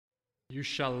You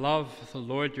shall love the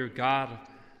Lord your God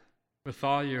with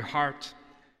all your heart,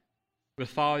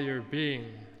 with all your being,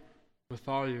 with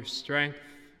all your strength,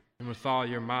 and with all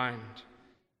your mind,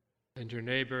 and your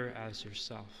neighbor as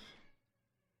yourself.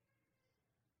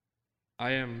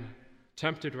 I am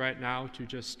tempted right now to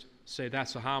just say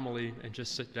that's a homily and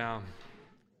just sit down.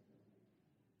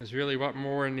 There's really what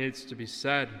more needs to be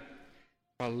said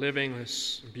about living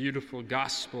this beautiful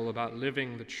gospel, about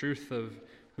living the truth of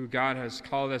who God has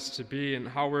called us to be and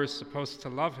how we're supposed to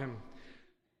love him.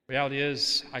 Reality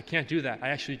is, I can't do that. I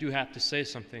actually do have to say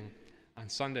something on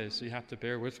Sundays, so you have to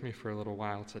bear with me for a little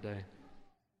while today.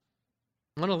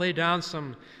 I want to lay down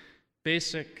some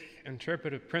basic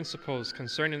interpretive principles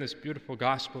concerning this beautiful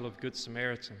gospel of Good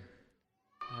Samaritan.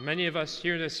 Many of us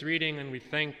hear this reading and we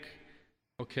think,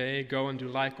 okay, go and do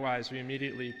likewise. We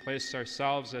immediately place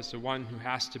ourselves as the one who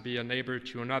has to be a neighbor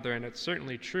to another, and it's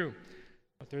certainly true.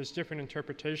 But there's different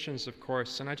interpretations, of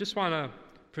course, and I just want to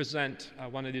present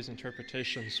one of these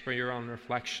interpretations for your own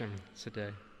reflection today.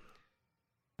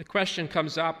 The question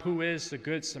comes up, who is the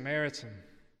Good Samaritan?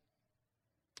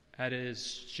 That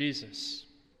is Jesus.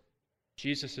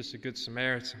 Jesus is the Good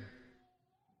Samaritan.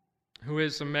 Who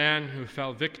is the man who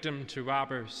fell victim to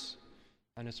robbers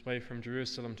on his way from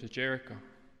Jerusalem to Jericho?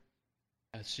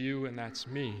 That's you and that's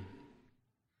me.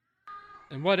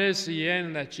 And what is the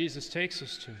end that Jesus takes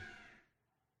us to?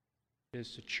 It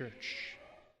is the church.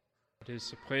 It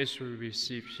is the place where we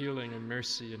receive healing and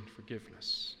mercy and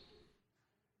forgiveness.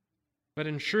 But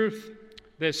in truth,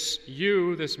 this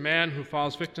man who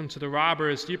falls victim to the robber,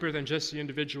 is deeper than just the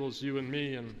individuals, you and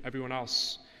me and everyone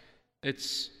else.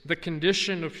 It's the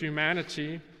condition of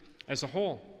humanity as a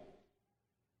whole.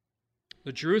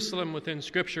 The Jerusalem within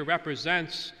Scripture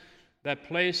represents that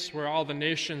place where all the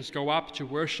nations go up to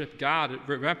worship God. It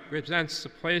represents the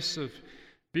place of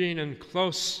being in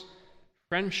close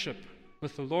friendship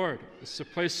with the Lord. It's the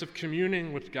place of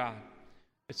communing with God.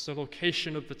 It's the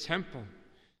location of the temple.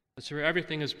 It's where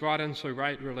everything is brought into a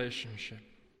right relationship.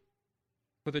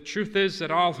 For the truth is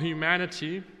that all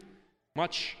humanity,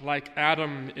 much like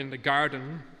Adam in the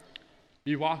garden,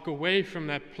 we walk away from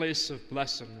that place of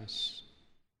blessedness,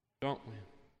 don't we?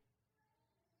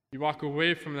 We walk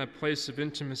away from that place of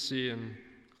intimacy and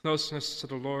closeness to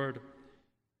the Lord,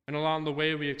 and along the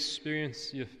way we experience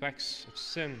the effects of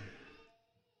sin,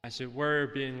 as it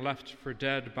were, being left for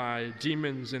dead by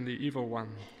demons and the evil one.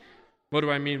 What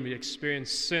do I mean? We experience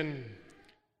sin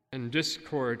and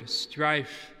discord,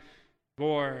 strife,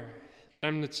 war,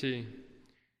 enmity,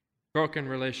 broken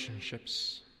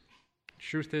relationships.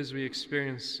 Truth is, we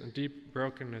experience a deep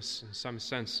brokenness in some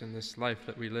sense in this life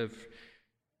that we live.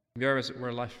 We are, as it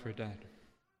were, left for dead.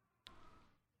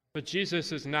 But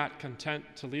Jesus is not content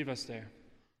to leave us there.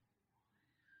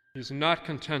 He's not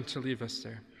content to leave us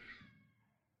there.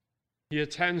 He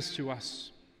attends to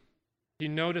us. He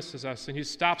notices us, and he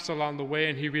stops along the way,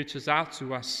 and he reaches out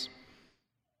to us.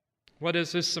 What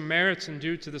does this Samaritan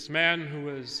do to this man who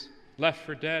is left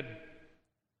for dead?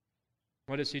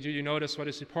 What does he do? You notice, what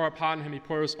does he pour upon him? He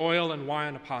pours oil and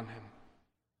wine upon him.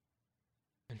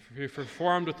 And if you're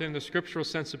formed within the scriptural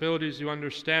sensibilities, you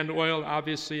understand oil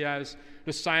obviously as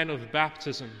the sign of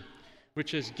baptism,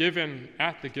 which is given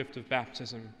at the gift of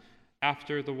baptism.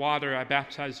 After the water, I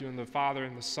baptize you in the Father,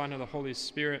 and the Son, and the Holy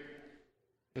Spirit.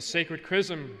 The sacred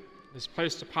chrism is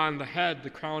placed upon the head, the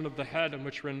crown of the head, in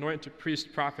which we're anointed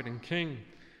priest, prophet, and king,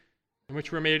 in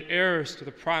which we're made heirs to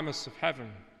the promise of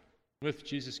heaven with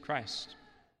Jesus Christ.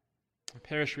 Our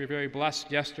parish, we were very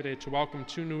blessed yesterday to welcome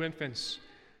 2 new infants,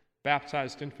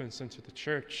 baptized infants, into the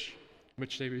church, in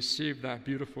which they received that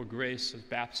beautiful grace of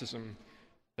baptism,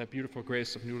 that beautiful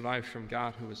grace of new life from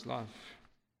God who is love.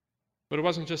 But it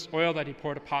wasn't just oil that he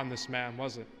poured upon this man,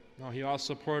 was it? No, he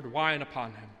also poured wine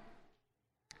upon him.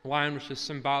 Wine which is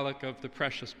symbolic of the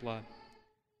precious blood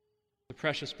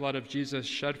of Jesus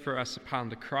shed for us upon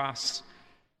the cross,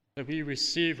 that we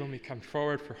receive when we come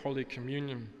forward for Holy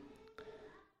Communion,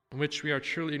 in which we are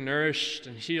truly nourished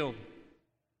and healed,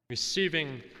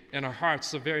 receiving in our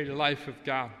hearts the very life of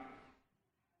God.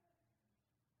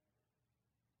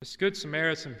 This Good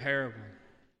Samaritan parable,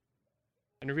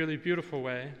 in a really beautiful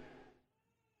way,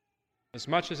 as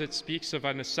much as it speaks of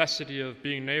a necessity of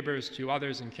being neighbors to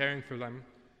others and caring for them,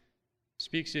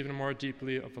 speaks even more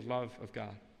deeply of the love of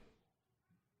God.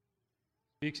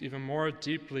 Speaks even more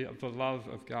deeply of the love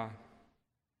of God.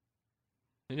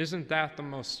 And isn't that the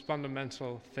most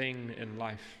fundamental thing in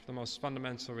life, the most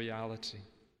fundamental reality?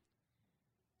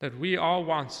 That we all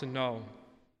want to know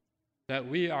that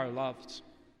we are loved,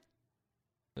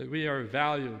 that we are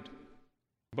valued,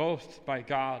 both by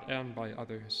God and by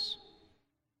others.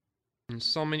 In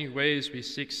so many ways, we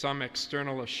seek some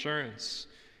external assurance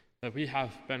that we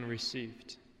have been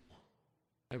received,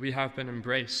 that we have been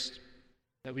embraced,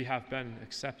 that we have been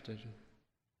accepted,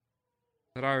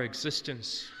 that our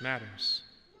existence matters,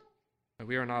 that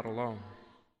we are not alone.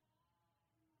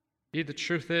 Indeed, the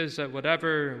truth is that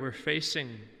whatever we're facing,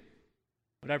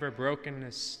 whatever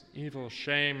brokenness, evil,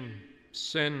 shame,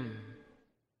 sin,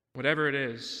 whatever it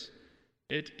is,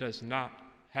 it does not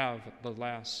have the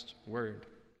last word.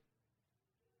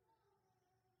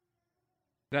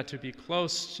 That to be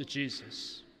close to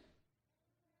Jesus,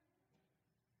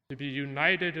 to be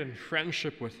united in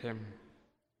friendship with him,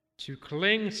 to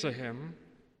cling to him,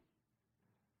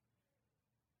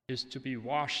 is to be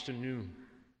washed anew,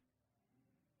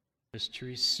 is to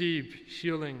receive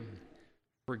healing,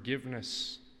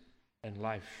 forgiveness, and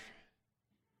life,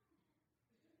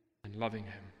 and loving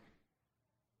him.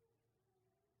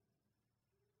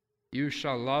 You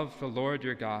shall love the Lord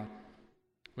your God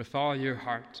with all your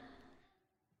heart,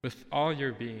 with all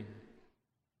your being,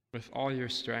 with all your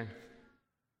strength,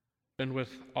 and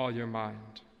with all your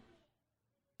mind,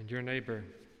 and your neighbor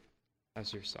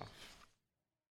as yourself.